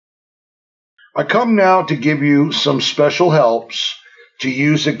I come now to give you some special helps to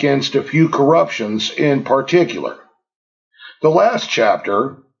use against a few corruptions in particular. The last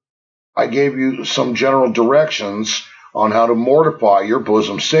chapter, I gave you some general directions on how to mortify your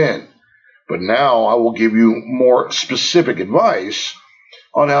bosom sin, but now I will give you more specific advice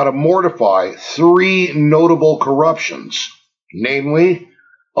on how to mortify three notable corruptions, namely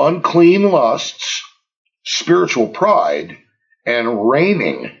unclean lusts, spiritual pride, and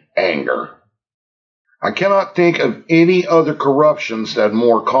reigning anger. I cannot think of any other corruptions that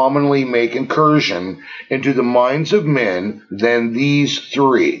more commonly make incursion into the minds of men than these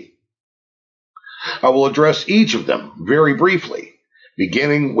three. I will address each of them very briefly,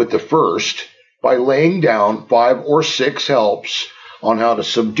 beginning with the first by laying down 5 or 6 helps on how to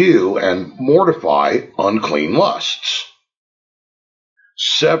subdue and mortify unclean lusts.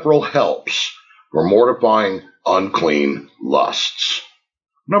 Several helps for mortifying unclean lusts.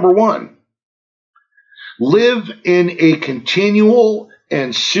 Number 1. Live in a continual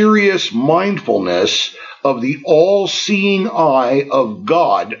and serious mindfulness of the all-seeing eye of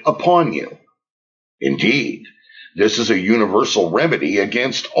God upon you. Indeed, this is a universal remedy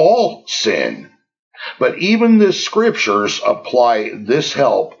against all sin, but even the scriptures apply this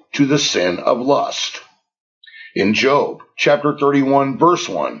help to the sin of lust. In Job chapter 31, verse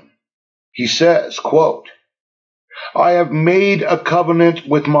 1, he says, quote, I have made a covenant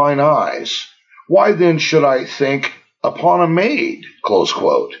with mine eyes. Why then should I think upon a maid? Close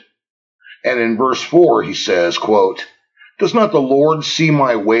quote. And in verse 4 he says, quote, does not the Lord see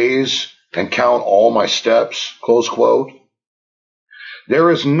my ways and count all my steps? Close quote.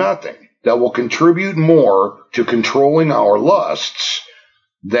 There is nothing that will contribute more to controlling our lusts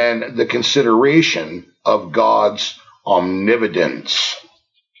than the consideration of God's omnipotence,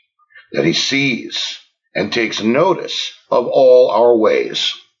 that he sees and takes notice of all our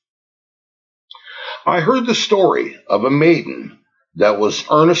ways. I heard the story of a maiden that was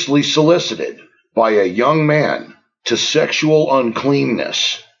earnestly solicited by a young man to sexual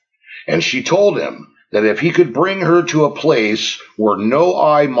uncleanness, and she told him that if he could bring her to a place where no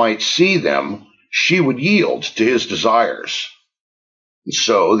eye might see them, she would yield to his desires. And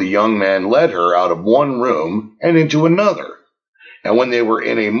so the young man led her out of one room and into another, and when they were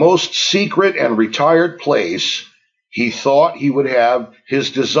in a most secret and retired place, he thought he would have his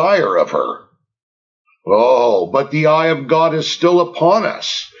desire of her. Oh, but the eye of God is still upon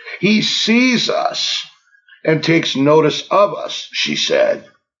us. He sees us and takes notice of us, she said.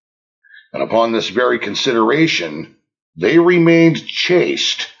 And upon this very consideration, they remained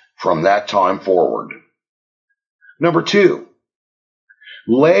chaste from that time forward. Number 2,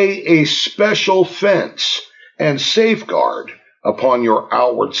 lay a special fence and safeguard upon your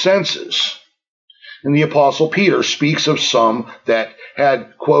outward senses. And the Apostle Peter speaks of some that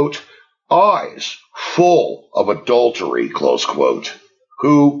had, quote, eyes full of adultery, close quote,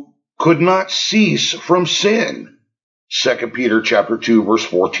 who could not cease from sin. 2 Peter chapter 2, verse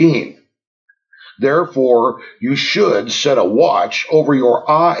 14. Therefore, you should set a watch over your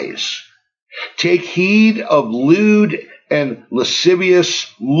eyes. Take heed of lewd and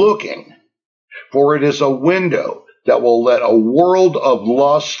lascivious looking, for it is a window that will let a world of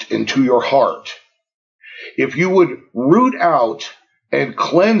lust into your heart. If you would root out and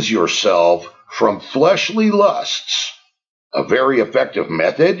cleanse yourself from fleshly lusts, a very effective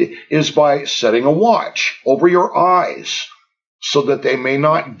method is by setting a watch over your eyes, so that they may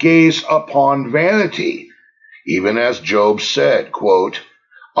not gaze upon vanity, even as Job said, quote,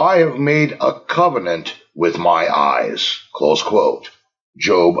 I have made a covenant with my eyes, close quote.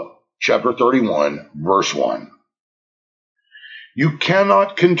 Job chapter 31, verse 1. You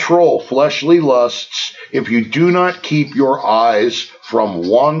cannot control fleshly lusts if you do not keep your eyes from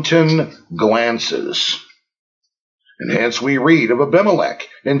wanton glances. And hence we read of Abimelech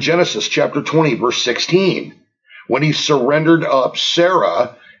in Genesis chapter 20, verse 16, when he surrendered up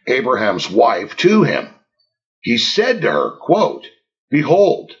Sarah, Abraham's wife, to him. He said to her, quote,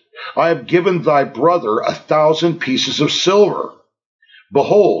 Behold, I have given thy brother 1,000 pieces of silver.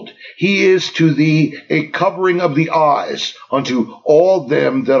 Behold, he is to thee a covering of the eyes unto all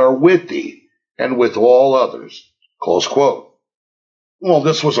them that are with thee, and with all others. Close quote. Well,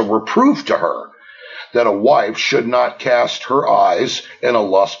 this was a reproof to her, that a wife should not cast her eyes in a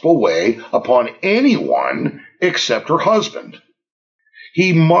lustful way upon anyone except her husband.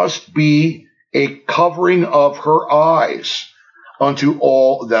 He must be a covering of her eyes unto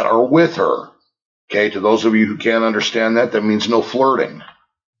all that are with her. Okay, to those of you who can't understand that, that means no flirting.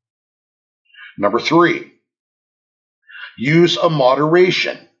 Number 3, use a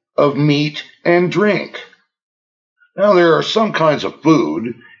moderation of meat and drink. Now, there are some kinds of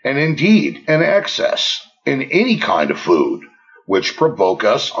food and indeed an excess in any kind of food, which provoke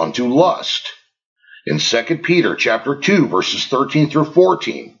us unto lust. In 2 Peter chapter 2, verses 13 through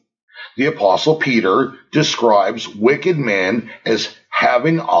 14, the Apostle Peter describes wicked men as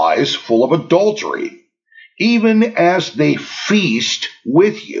having eyes full of adultery, even as they feast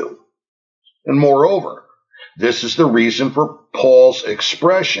with you. And moreover, this is the reason for Paul's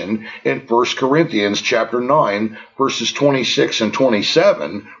expression in 1 Corinthians chapter 9, verses 26 and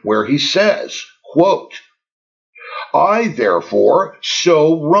 27, where he says, quote, I therefore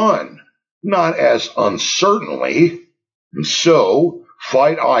so run, not as uncertainly, and so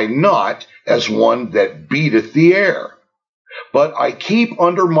fight I not as one that beateth the air, but I keep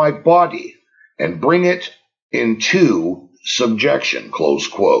under my body and bring it into subjection, close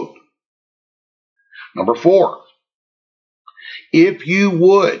quote. Number 4, if you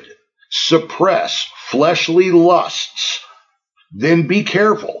would suppress fleshly lusts, then be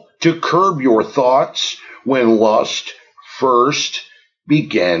careful to curb your thoughts when lust first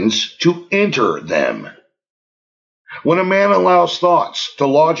begins to enter them. When a man allows thoughts to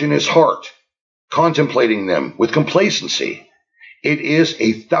lodge in his heart, contemplating them with complacency, it is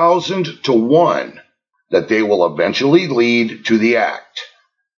 1,000 to 1 that they will eventually lead to the act.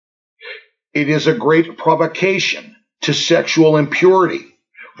 It is a great provocation to sexual impurity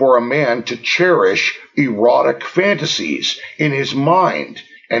for a man to cherish erotic fantasies in his mind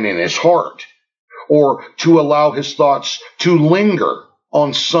and in his heart, or to allow his thoughts to linger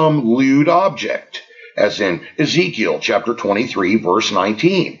on some lewd object, as in Ezekiel chapter 23, verse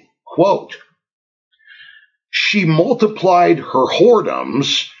 19. Quote, she multiplied her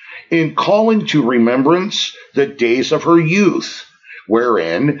whoredoms in calling to remembrance the days of her youth,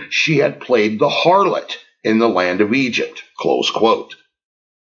 wherein she had played the harlot in the land of Egypt. Close quote.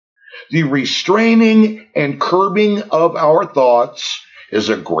 The restraining and curbing of our thoughts is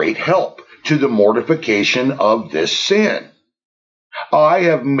a great help to the mortification of this sin. I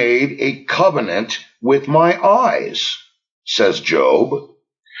have made a covenant with my eyes, says Job.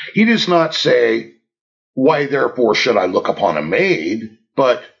 He does not say, why therefore should I look upon a maid,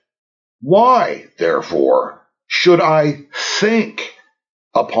 but why therefore should I think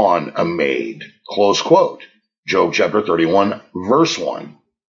upon a maid? Close quote. Job chapter 31, verse 1.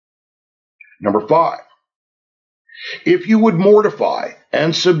 Number 5. If you would mortify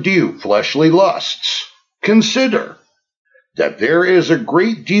and subdue fleshly lusts, consider that there is a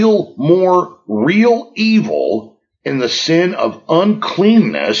great deal more real evil in the sin of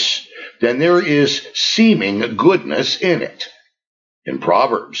uncleanness than there is seeming goodness in it. In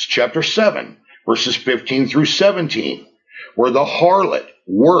Proverbs chapter 7, verses 15 through 17, where the harlot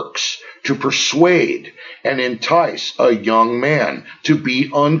works to persuade and entice a young man to be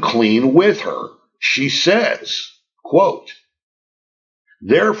unclean with her, she says, quote,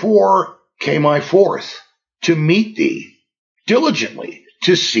 therefore came I forth to meet thee, diligently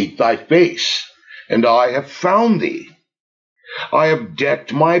to seek thy face, and I have found thee. I have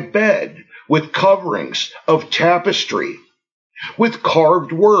decked my bed with coverings of tapestry, with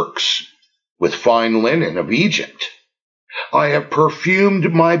carved works, with fine linen of Egypt. I have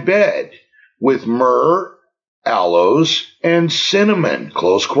perfumed my bed with myrrh, aloes, and cinnamon.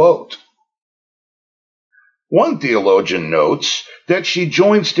 Close quote. One theologian notes that she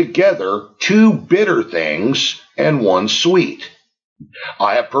joins together 2 bitter things and 1 sweet.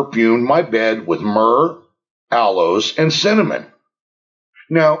 I have perfumed my bed with myrrh, aloes, and cinnamon.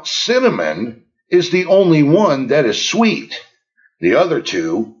 Now, cinnamon is the only one that is sweet. The other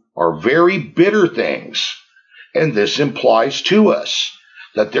 2 are very bitter things. And this implies to us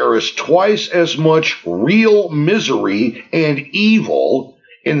that there is twice as much real misery and evil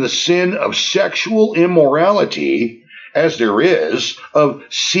in the sin of sexual immorality as there is of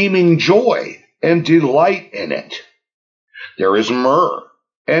seeming joy and delight in it. There is myrrh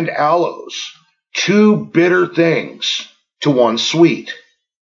and aloes, 2 bitter things to 1 sweet.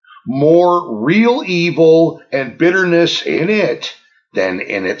 More real evil and bitterness in it than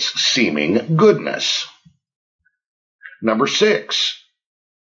in its seeming goodness. Number 6,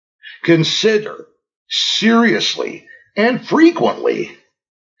 consider seriously and frequently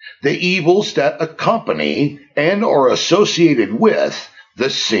the evils that accompany and are associated with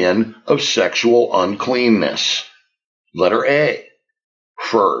the sin of sexual uncleanness. Letter A.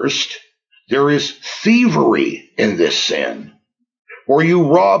 First, there is thievery in this sin, where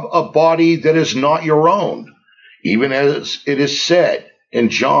you rob a body that is not your own, even as it is said in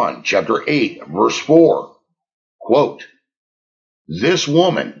John chapter 8, verse 4. Quote, this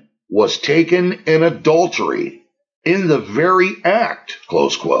woman was taken in adultery in the very act,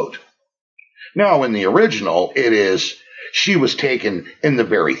 close quote. Now, in the original, it is, She was taken in the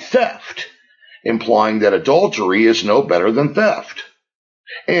very theft, implying that adultery is no better than theft.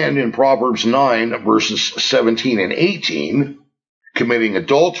 And in Proverbs 9, verses 17 and 18, committing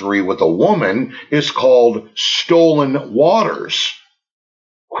adultery with a woman is called stolen waters.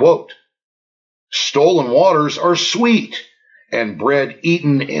 Quote, stolen waters are sweet, and bread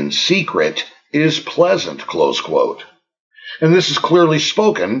eaten in secret is pleasant, close quote. And this is clearly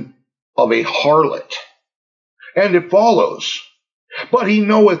spoken of a harlot. And it follows, but he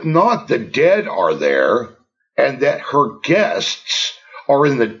knoweth not the dead are there, and that her guests are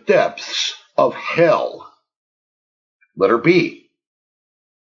in the depths of hell. Letter B.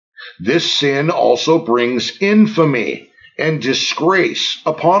 This sin also brings infamy and disgrace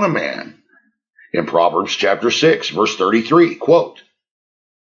upon a man. In Proverbs chapter 6, verse 33, quote,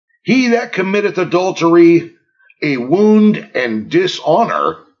 he that committeth adultery, a wound and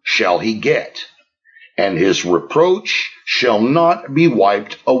dishonor shall he get, and his reproach shall not be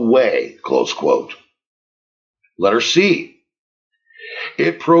wiped away, close quote. Letter C.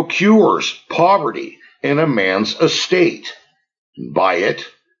 It procures poverty in a man's estate. By it,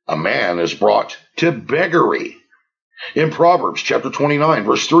 a man is brought to beggary. In Proverbs chapter 29,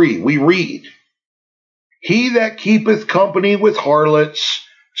 verse 3, we read, he that keepeth company with harlots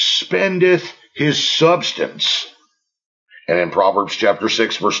spendeth his substance. And in Proverbs chapter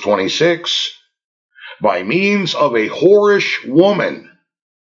 6, verse 26, by means of a whorish woman,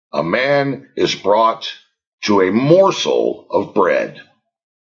 a man is brought to a morsel of bread.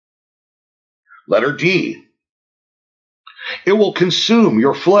 Letter D. It will consume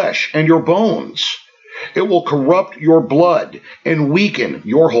your flesh and your bones. It will corrupt your blood and weaken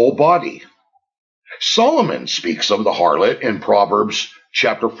your whole body. Solomon speaks of the harlot in Proverbs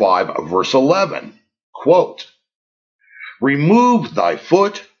chapter 5, verse 11. Quote, remove thy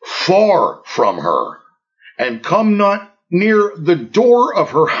foot far from her, and come not near the door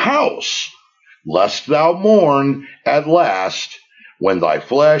of her house, lest thou mourn at last when thy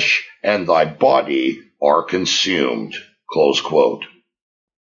flesh and thy body are consumed. Close quote.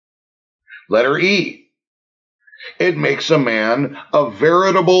 Letter E. It makes a man a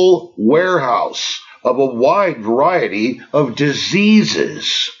veritable warehouse of a wide variety of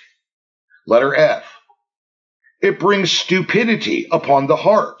diseases. Letter F. It brings stupidity upon the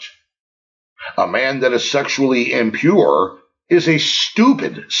heart. A man that is sexually impure is a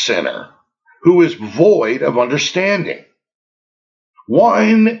stupid sinner who is void of understanding.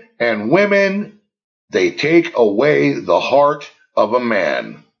 Wine and women, they take away the heart of a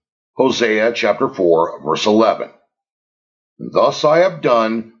man. Hosea chapter 4, verse 11. Thus I have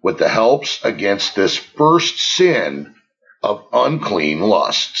done with the helps against this first sin of unclean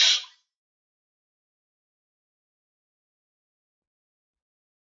lusts.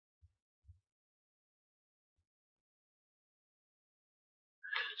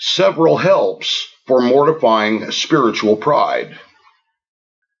 Several helps for mortifying spiritual pride.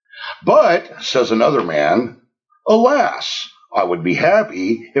 But, says another man, alas, I would be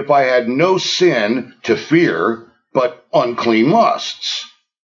happy if I had no sin to fear but unclean lusts.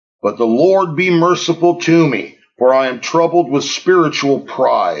 But the Lord be merciful to me, for I am troubled with spiritual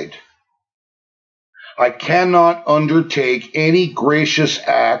pride. I cannot undertake any gracious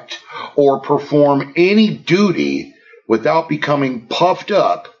act or perform any duty without becoming puffed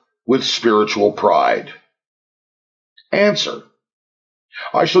up with spiritual pride. Answer.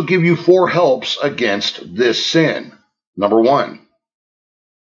 I shall give you 4 helps against this sin. Number 1.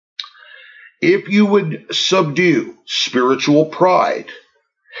 If you would subdue spiritual pride,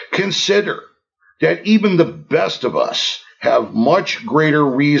 consider that even the best of us have much greater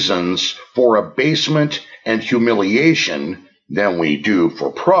reasons for abasement and humiliation than we do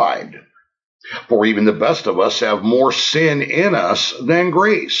for pride. For even the best of us have more sin in us than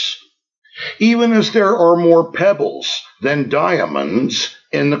grace, even as there are more pebbles than diamonds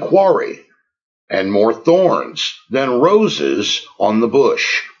in the quarry, and more thorns than roses on the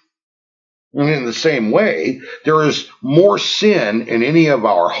bush. And in the same way, there is more sin in any of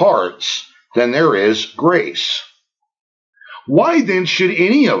our hearts than there is grace. Why then should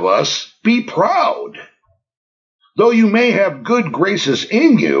any of us be proud? Though you may have good graces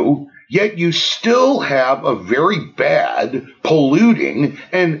in you, yet you still have a very bad, polluting,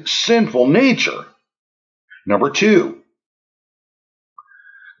 and sinful nature. Number 2.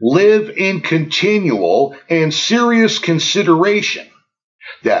 Live in continual and serious consideration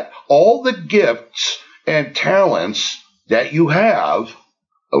that all the gifts and talents that you have,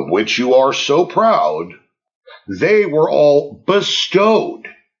 of which you are so proud, they were all bestowed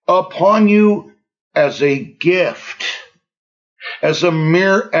upon you as a gift, as a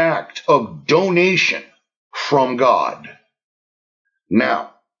mere act of donation from God.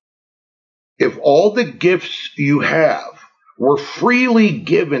 Now, if all the gifts you have were freely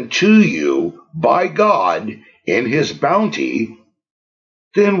given to you by God in his bounty,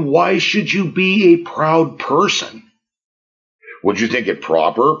 then why should you be a proud person? Would you think it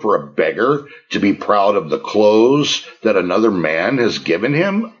proper for a beggar to be proud of the clothes that another man has given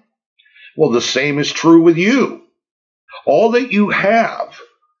him? Well, the same is true with you. All that you have,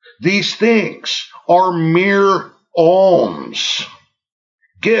 these things, are mere alms,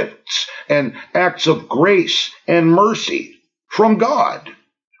 gifts and acts of grace and mercy from God,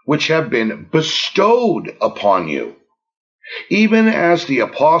 which have been bestowed upon you. Even as the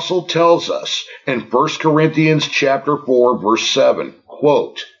apostle tells us in 1 Corinthians chapter 4, verse 7,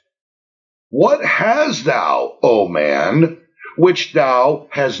 quote, "What hast thou, O man, which thou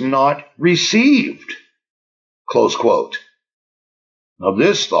hast not received?" Close quote. Now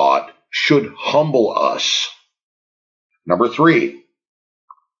this thought should humble us. Number 3,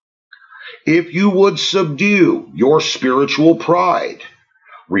 if you would subdue your spiritual pride,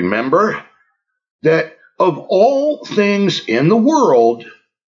 remember that of all things in the world,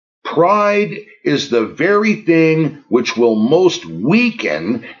 pride is the very thing which will most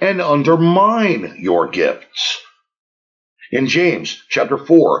weaken and undermine your gifts. In James chapter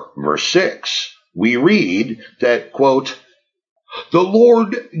 4, verse 6, we read that, quote, "The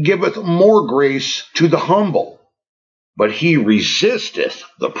Lord giveth more grace to the humble, but he resisteth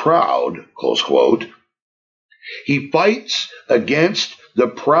the proud," close quote. He fights against the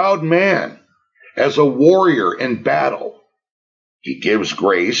proud man as a warrior in battle. He gives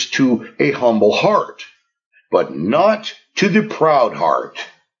grace to a humble heart, but not to the proud heart.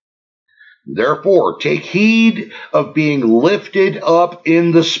 Therefore, take heed of being lifted up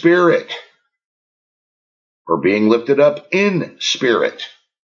in the Spirit, or being lifted up in spirit.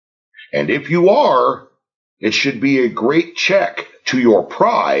 And if you are, it should be a great check to your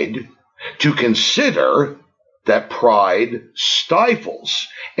pride to consider that pride stifles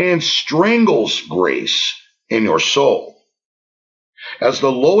and strangles grace in your soul. As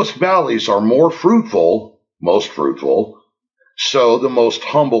the lowest valleys are most fruitful, so the most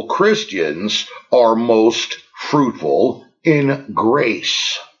humble Christians are most fruitful in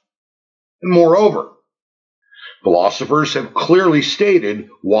grace. And moreover, philosophers have clearly stated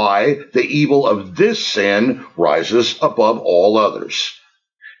why the evil of this sin rises above all others.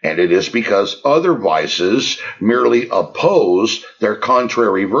 And it is because other vices merely oppose their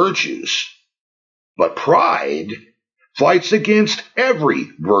contrary virtues. But pride fights against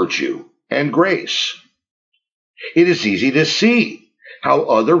every virtue and grace. It is easy to see how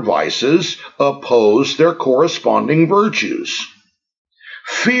other vices oppose their corresponding virtues.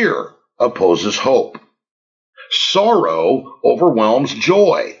 Fear opposes hope. Sorrow overwhelms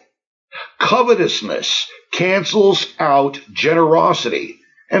joy. Covetousness cancels out generosity,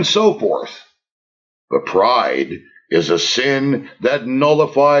 and so forth. But pride is a sin that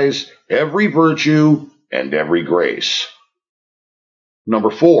nullifies every virtue and every grace. Number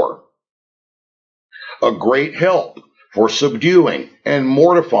 4, a great help for subduing and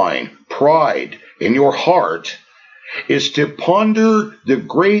mortifying pride in your heart is to ponder the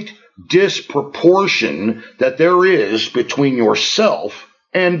great disproportion that there is between yourself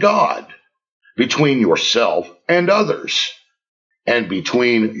and God, between yourself and others, and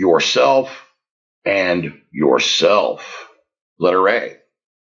between yourself and yourself. Letter A.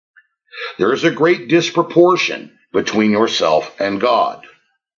 There is a great disproportion between yourself and God.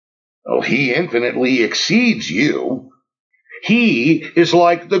 Oh, he infinitely exceeds you. He is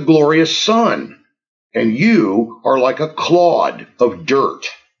like the glorious sun, and you are like a clod of dirt.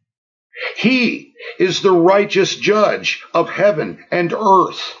 He is the righteous judge of heaven and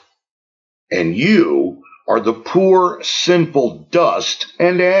earth, and you are the poor sinful dust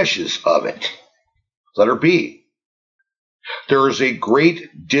and ashes of it. Letter B. There is a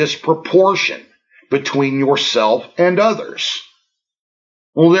great disproportion between yourself and others.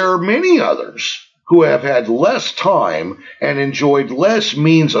 Well, there are many others who have had less time and enjoyed less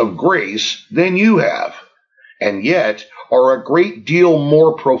means of grace than you have, and yet are a great deal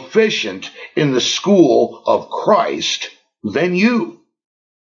more proficient in the school of Christ than you.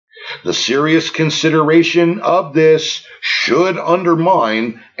 The serious consideration of this should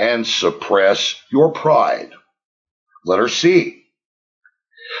undermine and suppress your pride. Letter C.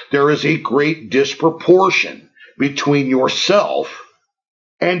 There is a great disproportion between yourself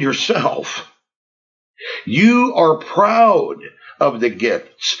and yourself. You are proud of the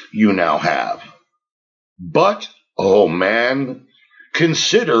gifts you now have. But, oh man,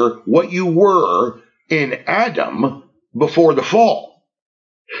 consider what you were in Adam before the fall.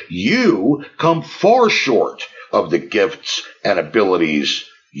 You come far short of the gifts and abilities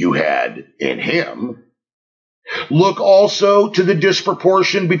you had in him. Look also to the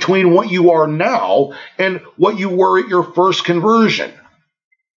disproportion between what you are now and what you were at your first conversion.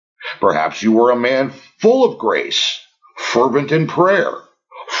 Perhaps you were a man full of grace, fervent in prayer,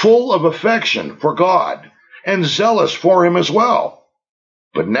 full of affection for God, and zealous for him as well.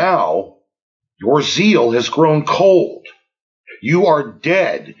 But now your zeal has grown cold. You are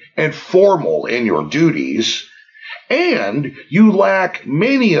dead and formal in your duties, and you lack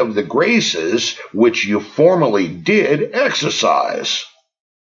many of the graces which you formerly did exercise.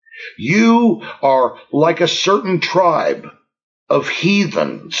 You are like a certain tribe of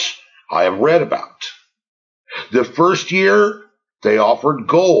heathens I have read about. The first year they offered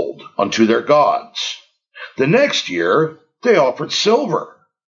gold unto their gods. The next year they offered silver.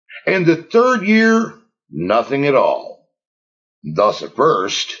 And the third year, nothing at all. Thus at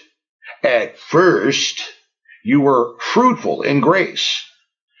first, you were fruitful in grace,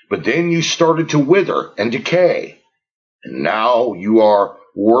 but then you started to wither and decay. And now you are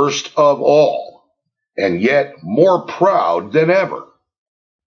worst of all, and yet more proud than ever.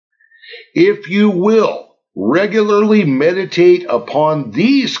 If you will regularly meditate upon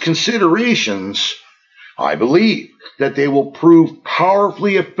these considerations, I believe that they will prove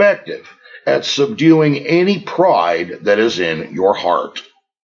powerfully effective at subduing any pride that is in your heart.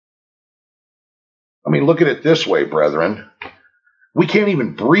 I mean, look at it this way, brethren. We can't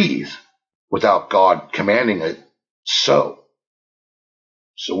even breathe without God commanding it so.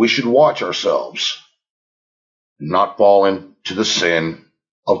 So we should watch ourselves and not fall into the sin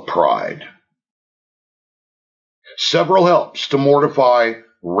of pride. Several helps to mortify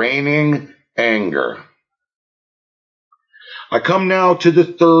reigning anger. I come now to the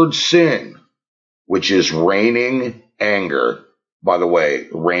third sin, which is reigning anger. By the way,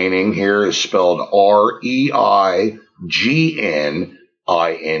 reigning here is spelled R-E-I-G-N-I-N-G.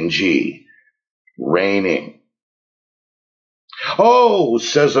 Reigning. Oh,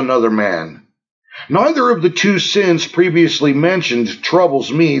 says another man, neither of the two sins previously mentioned troubles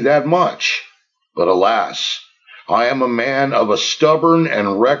me that much. But alas, I am a man of a stubborn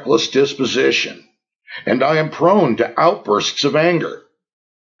and reckless disposition, and I am prone to outbursts of anger.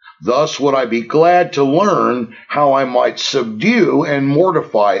 Thus would I be glad to learn how I might subdue and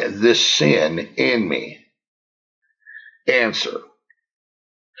mortify this sin in me. Answer.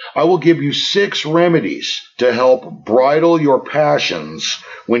 I will give you 6 remedies to help bridle your passions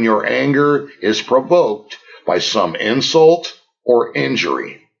when your anger is provoked by some insult or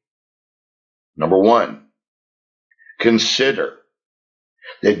injury. Number 1. Consider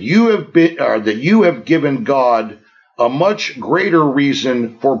that you have given God a much greater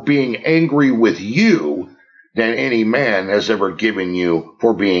reason for being angry with you than any man has ever given you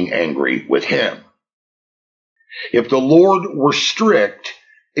for being angry with him. If the Lord were strict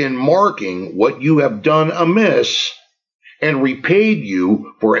in marking what you have done amiss and repaid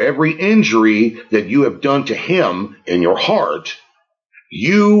you for every injury that you have done to him in your heart,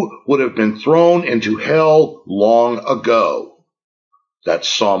 you would have been thrown into hell long ago. That's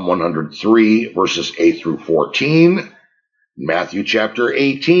Psalm 103, verses 8 through 14, Matthew chapter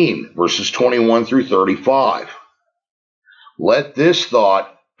 18, verses 21 through 35. Let this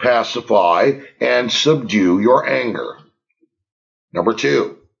thought pacify and subdue your anger. Number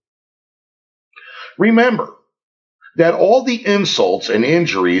 2. Remember that all the insults and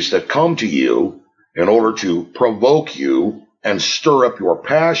injuries that come to you in order to provoke you and stir up your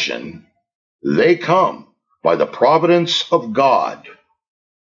passion, they come by the providence of God.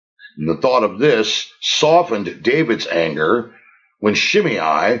 And the thought of this softened David's anger when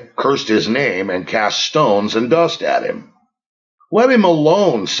Shimei cursed his name and cast stones and dust at him. Let him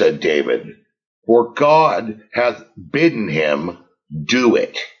alone, said David, for God hath bidden him do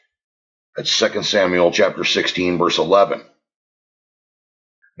it. That's 2 Samuel chapter 16, verse 11.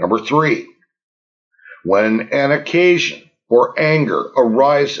 Number 3, when an occasion for anger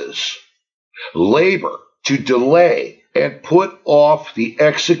arises, labor to delay and put off the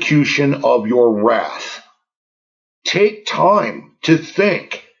execution of your wrath. Take time to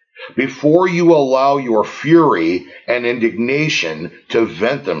think before you allow your fury and indignation to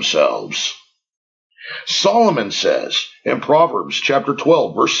vent themselves. Solomon says in Proverbs chapter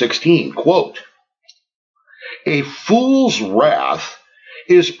 12, verse 16, quote, a fool's wrath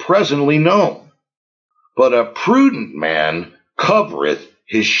is presently known, but a prudent man covereth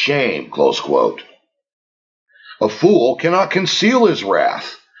his shame, close quote. A fool cannot conceal his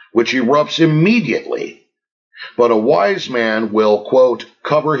wrath, which erupts immediately, but a wise man will, quote,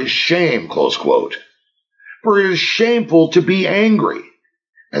 cover his shame, close quote. For it is shameful to be angry,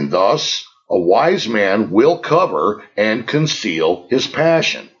 and thus A wise man will cover and conceal his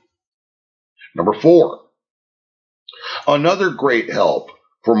passion. Number 4, another great help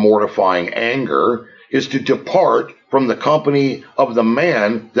for mortifying anger is to depart from the company of the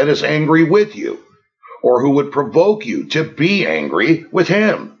man that is angry with you, or who would provoke you to be angry with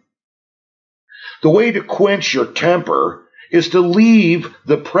him. The way to quench your temper is to leave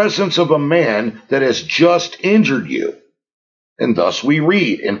the presence of a man that has just injured you. And thus we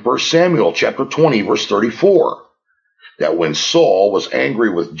read in 1 Samuel chapter 20, verse 34, that when Saul was angry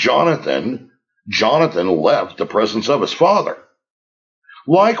with Jonathan, Jonathan left the presence of his father.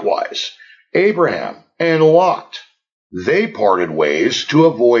 Likewise, Abraham and Lot, they parted ways to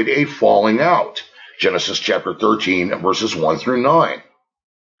avoid a falling out. Genesis chapter 13, verses 1 through 9.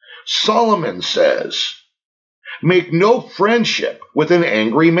 Solomon says, "Make no friendship with an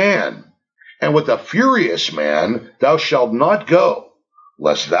angry man, and with a furious man thou shalt not go,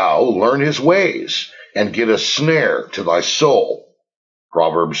 lest thou learn his ways, and get a snare to thy soul."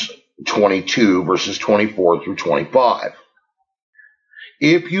 Proverbs 22, verses 24 through 25.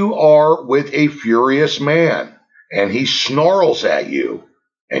 If you are with a furious man, and he snarls at you,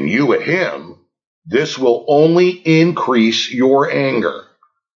 and you at him, this will only increase your anger.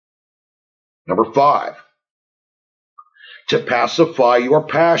 Number 5, to pacify your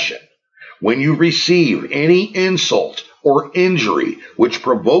passion. When you receive any insult or injury which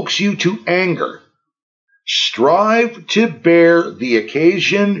provokes you to anger, strive to bear the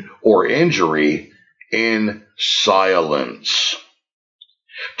occasion or injury in silence.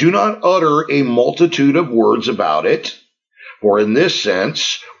 Do not utter a multitude of words about it, for in this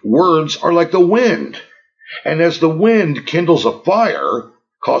sense, words are like the wind, and as the wind kindles a fire,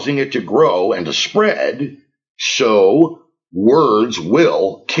 causing it to grow and to spread, so words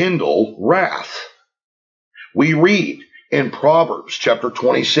will kindle wrath. We read in Proverbs chapter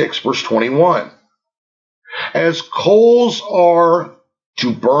 26, verse 21, "As coals are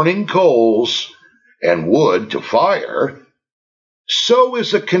to burning coals, and wood to fire, so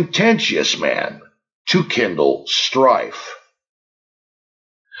is a contentious man to kindle strife."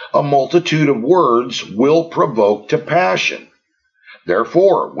 A multitude of words will provoke to passion.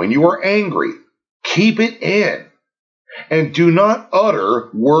 Therefore, when you are angry, keep it in, and do not utter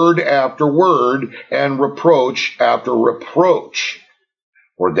word after word and reproach after reproach,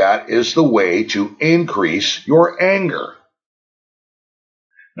 for that is the way to increase your anger.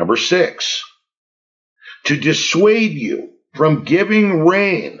 Number 6, to dissuade you from giving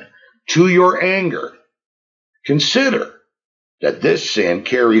rein to your anger, consider that this sin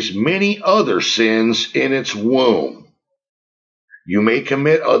carries many other sins in its womb. You may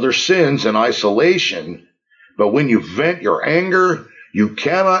commit other sins in isolation, but when you vent your anger, you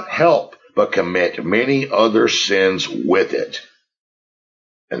cannot help but commit many other sins with it.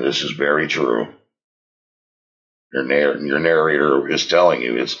 And this is very true. Your narrator is telling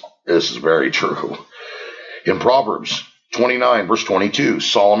you this is very true. In Proverbs 29, verse 22,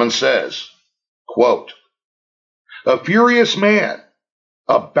 Solomon says, quote, "A furious man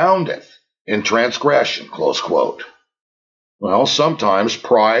aboundeth in transgression," close quote. Well, sometimes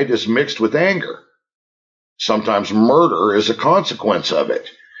pride is mixed with anger. Sometimes murder is a consequence of it,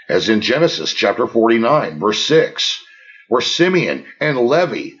 as in Genesis chapter 49, verse 6, where Simeon and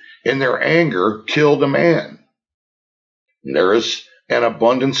Levi, in their anger, killed a man. There is an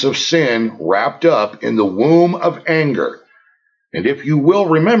abundance of sin wrapped up in the womb of anger, and if you will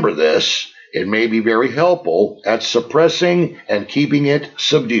remember this, it may be very helpful at suppressing and keeping it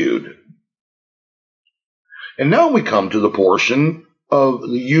subdued. And now we come to the portion of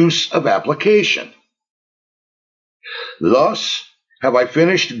the use of application. Thus have I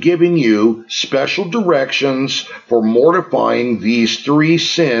finished giving you special directions for mortifying these 3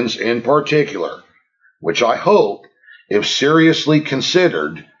 sins in particular, which I hope, if seriously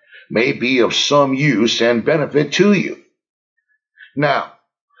considered, may be of some use and benefit to you. Now,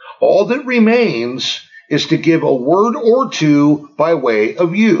 all that remains is to give a word or two by way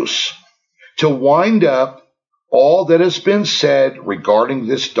of use, to wind up all that has been said regarding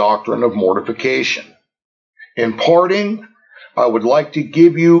this doctrine of mortification. In parting, I would like to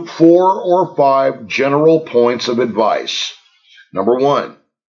give you 4 or 5 general points of advice. Number 1,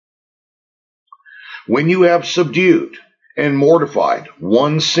 when you have subdued and mortified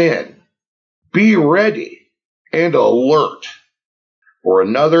one sin, be ready and alert for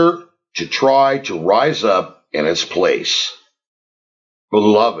another to try to rise up in its place.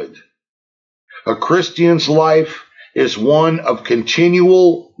 Beloved, a Christian's life is one of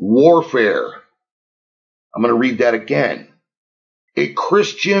continual warfare. I'm going to read that again. A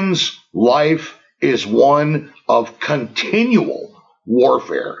Christian's life is one of continual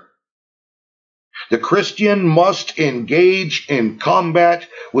warfare. The Christian must engage in combat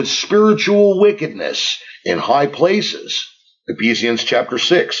with spiritual wickedness in high places. Ephesians chapter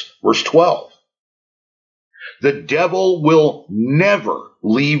 6, verse 12. The devil will never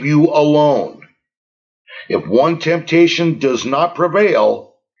leave you alone. If one temptation does not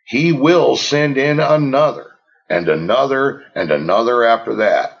prevail, he will send in another, and another, and another after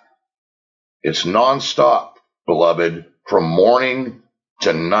that. It's nonstop, beloved, from morning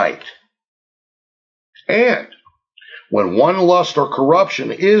to night. And when one lust or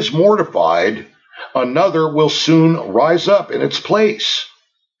corruption is mortified, another will soon rise up in its place,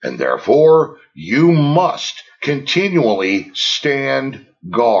 and therefore you must continually stand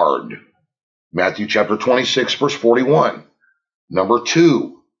guard. Matthew chapter 26, verse 41. Number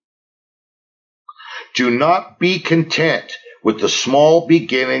 2. Do not be content with the small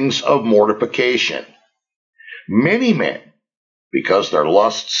beginnings of mortification. Many men, because their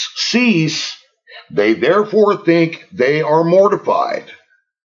lusts cease, they therefore think they are mortified.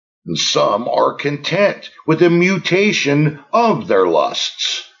 And some are content with the mutation of their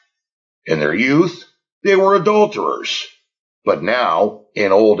lusts. In their youth, they were adulterers, but now,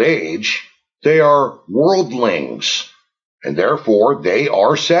 in old age, they are worldlings, and therefore they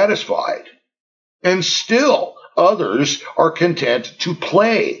are satisfied. And still others are content to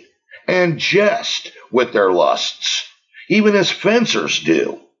play and jest with their lusts, even as fencers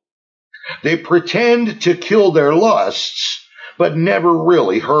do. They pretend to kill their lusts, but never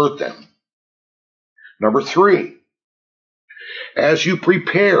really hurt them. Number 3, as you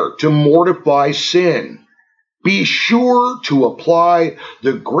prepare to mortify sin, be sure to apply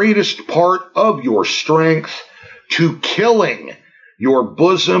the greatest part of your strength to killing your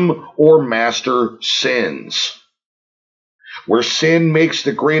bosom or master sins. Where sin makes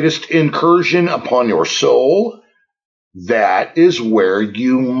the greatest incursion upon your soul, that is where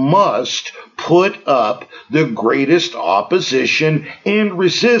you must put up the greatest opposition and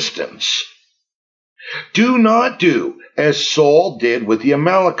resistance. Do not do as Saul did with the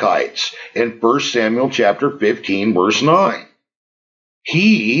Amalekites in 1 Samuel chapter 15, verse 9.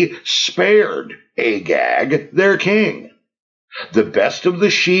 He spared Agag, their king, the best of the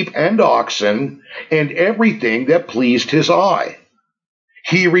sheep and oxen, and everything that pleased his eye.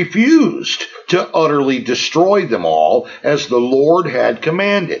 He refused to utterly destroy them all as the Lord had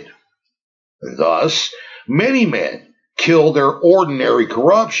commanded. Thus, many men kill their ordinary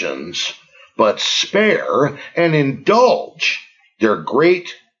corruptions, but spare and indulge their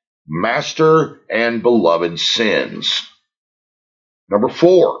great master and beloved sins. Number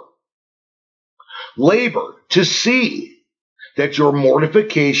 4, labor to see that your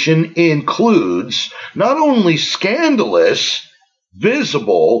mortification includes not only scandalous,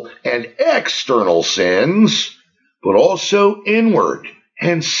 visible, and external sins, but also inward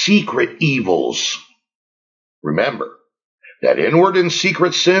and secret evils. Remember that inward and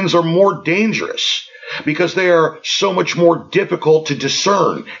secret sins are more dangerous because they are so much more difficult to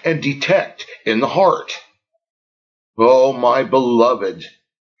discern and detect in the heart. Oh, my beloved,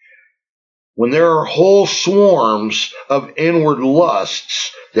 when there are whole swarms of inward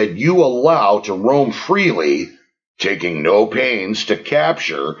lusts that you allow to roam freely, taking no pains to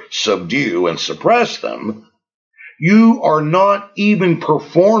capture, subdue, and suppress them, you are not even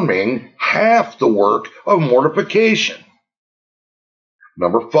performing half the work of mortification.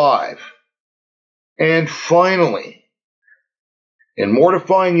 Number 5, and finally, in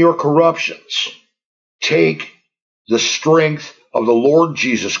mortifying your corruptions, take the strength of the Lord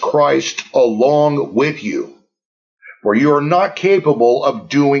Jesus Christ along with you, for you are not capable of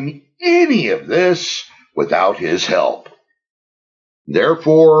doing any of this without his help.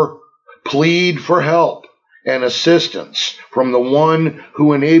 Therefore, plead for help and assistance from the one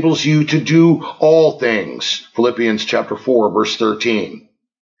who enables you to do all things. Philippians chapter 4, verse 13.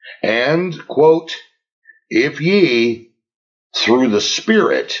 And, quote, if ye, through the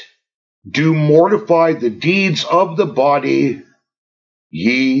Spirit, do mortify the deeds of the body,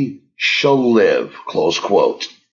 ye shall live, close quote.